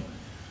him,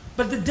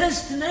 but the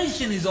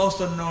destination is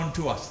also known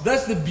to us.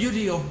 That's the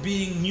beauty of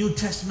being New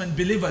Testament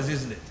believers,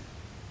 isn't it?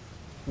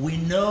 We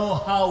know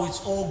how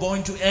it's all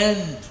going to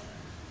end.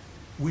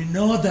 We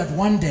know that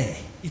one day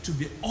it will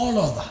be all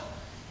over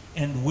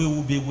and we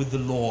will be with the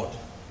Lord.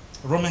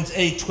 Romans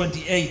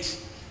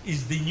 8:28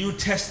 is the New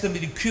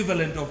Testament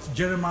equivalent of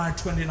Jeremiah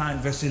 29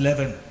 verse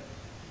 11.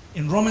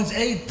 In Romans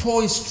 8,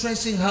 Paul is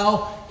stressing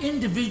how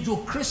individual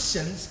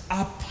Christians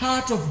are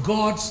part of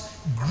God's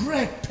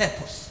great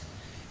purpose.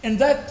 And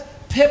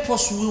that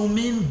purpose will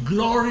mean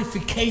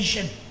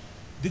glorification.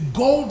 The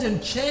golden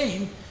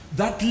chain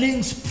that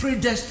links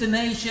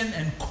predestination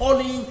and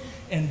calling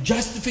and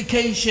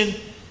justification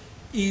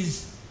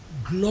is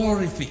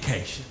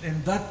glorification.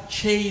 And that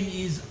chain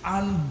is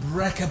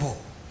unbreakable.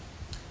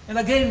 And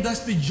again,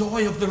 that's the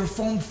joy of the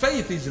Reformed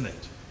faith, isn't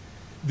it?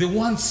 The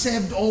once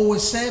saved,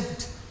 always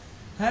saved.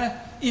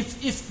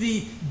 If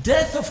the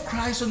death of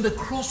Christ on the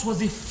cross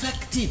was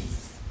effective,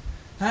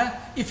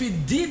 if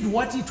it did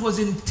what it was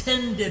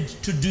intended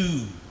to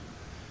do,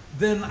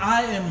 then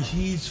I am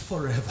his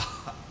forever.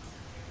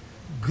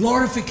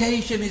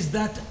 Glorification is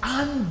that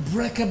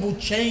unbreakable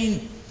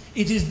chain.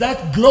 It is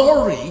that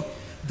glory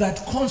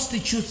that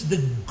constitutes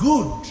the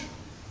good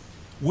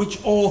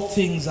which all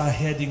things are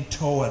heading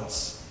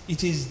towards.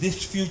 It is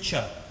this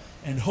future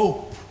and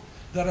hope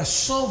that are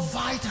so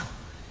vital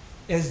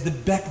as the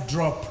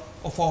backdrop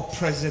of our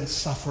present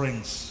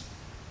sufferings.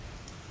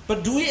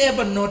 But do we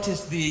ever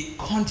notice the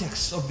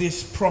context of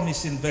this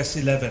promise in verse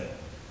 11?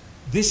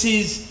 This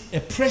is a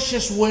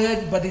precious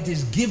word, but it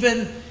is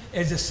given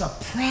as a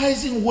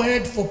surprising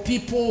word for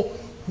people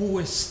who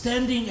were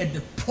standing at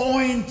the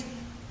point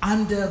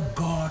under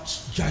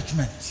God's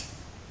judgment.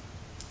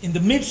 In the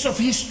midst of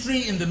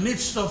history, in the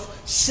midst of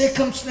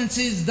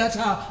circumstances that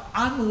are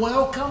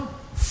unwelcome,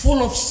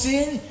 full of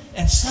sin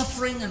and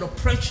suffering and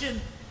oppression,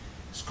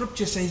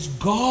 Scripture says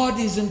God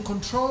is in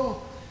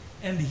control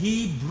and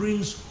he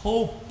brings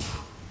hope.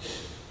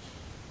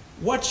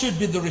 What should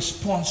be the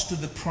response to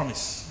the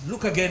promise?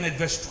 Look again at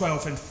verse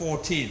 12 and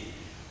 14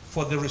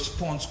 for the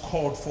response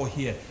called for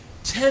here.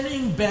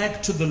 Turning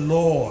back to the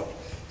Lord,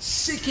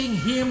 seeking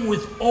him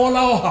with all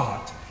our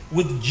heart,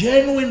 with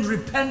genuine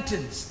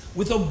repentance,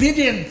 with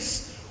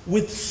obedience,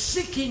 with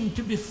seeking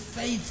to be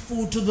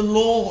faithful to the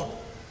Lord.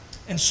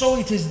 And so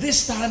it is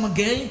this time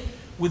again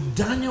with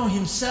Daniel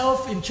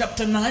himself in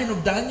chapter 9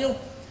 of Daniel.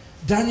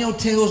 Daniel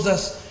tells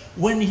us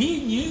when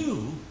he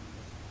knew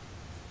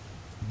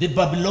the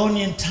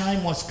Babylonian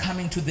time was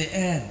coming to the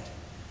end,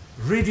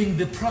 reading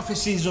the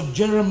prophecies of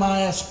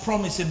Jeremiah's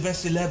promise in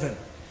verse 11,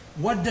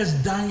 what does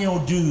Daniel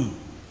do?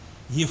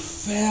 He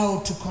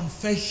fell to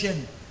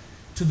confession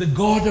to the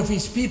God of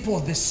his people,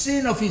 the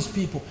sin of his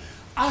people,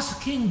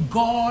 asking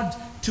God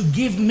to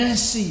give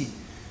mercy,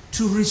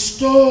 to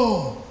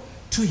restore,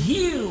 to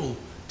heal,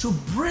 to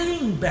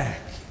bring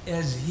back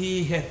as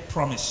he had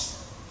promised.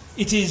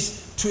 It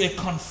is to a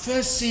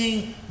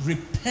confessing,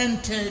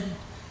 repentant,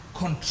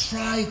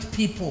 contrite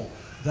people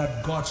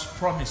that God's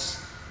promise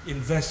in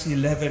verse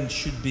 11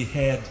 should be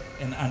heard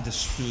and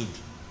understood.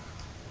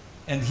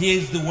 And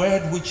here's the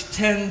word which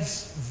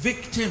turns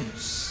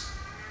victims,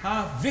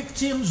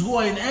 victims who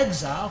are in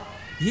exile.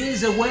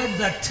 Here's a word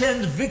that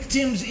turns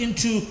victims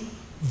into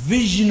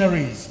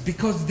visionaries,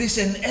 because this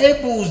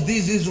enables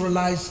these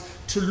Israelites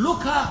to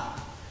look up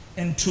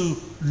and to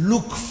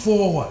look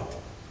forward,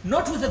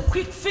 not with a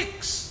quick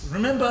fix.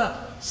 Remember,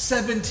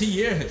 70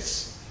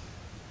 years,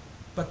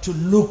 but to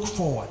look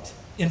forward.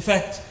 In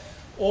fact,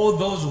 all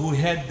those who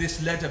had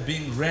this letter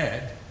being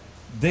read,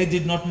 they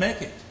did not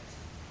make it,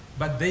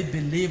 but they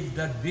believed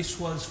that this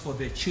was for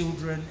their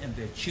children and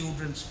their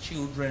children's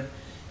children,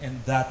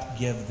 and that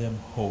gave them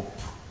hope.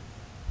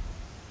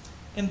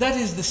 And that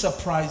is the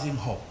surprising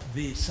hope,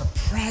 the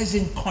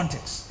surprising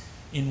context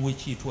in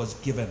which it was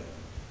given.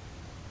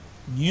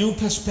 New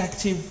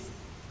perspective,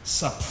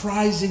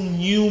 surprising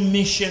new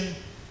mission,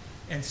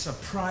 and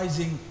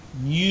surprising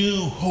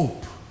new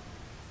hope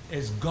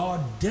as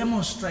God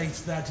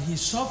demonstrates that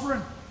he's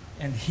sovereign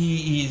and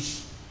he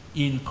is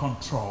in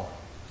control.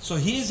 So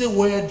here's a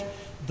word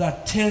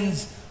that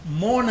turns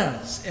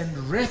mourners and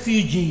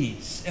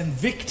refugees and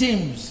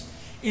victims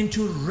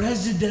into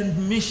resident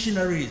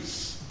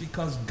missionaries,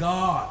 because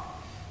God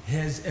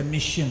has a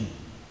mission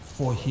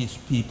for his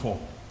people.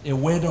 A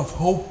word of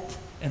hope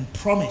and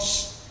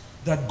promise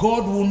that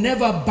God will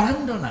never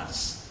abandon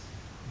us,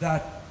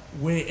 that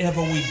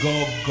wherever we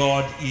go,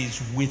 God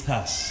is with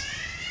us.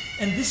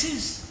 And this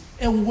is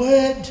a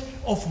word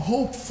of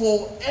hope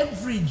for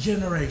every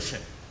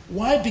generation.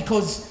 Why?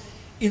 Because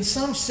in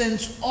some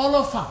sense, all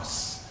of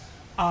us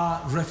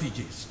are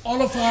refugees.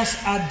 All of us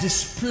are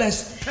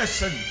displaced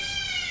persons.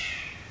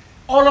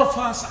 All of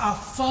us are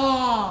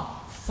far,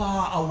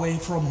 far away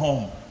from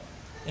home.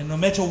 And no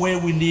matter where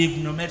we live,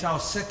 no matter our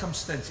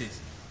circumstances,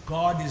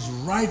 God is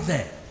right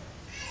there,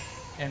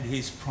 and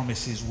his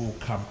promises will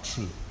come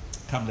true.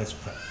 Come, let's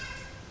pray.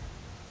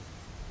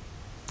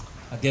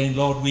 Again,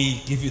 Lord,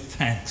 we give you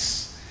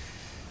thanks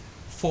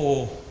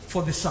for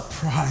the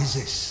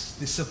surprises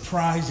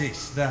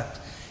that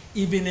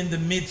even in the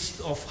midst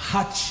of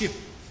hardship,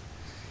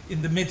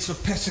 in the midst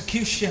of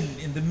persecution,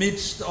 in the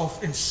midst of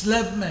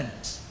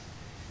enslavement,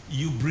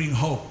 you bring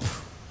hope,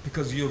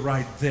 because you're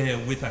right there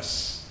with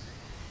us.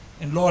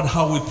 And Lord,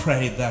 how we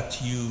pray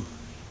that you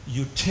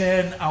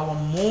turn our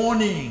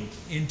mourning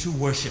into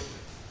worship,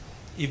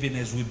 even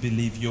as we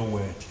believe your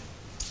word.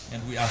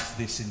 And we ask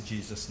this in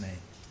Jesus'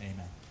 name.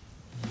 Amen.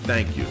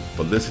 Thank you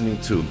for listening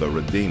to the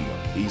Redeemer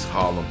East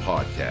Harlem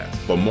podcast.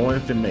 For more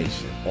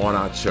information on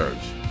our church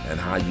and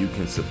how you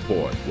can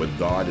support what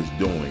God is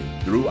doing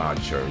through our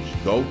church,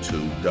 go to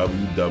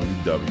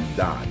www.reh.nyc.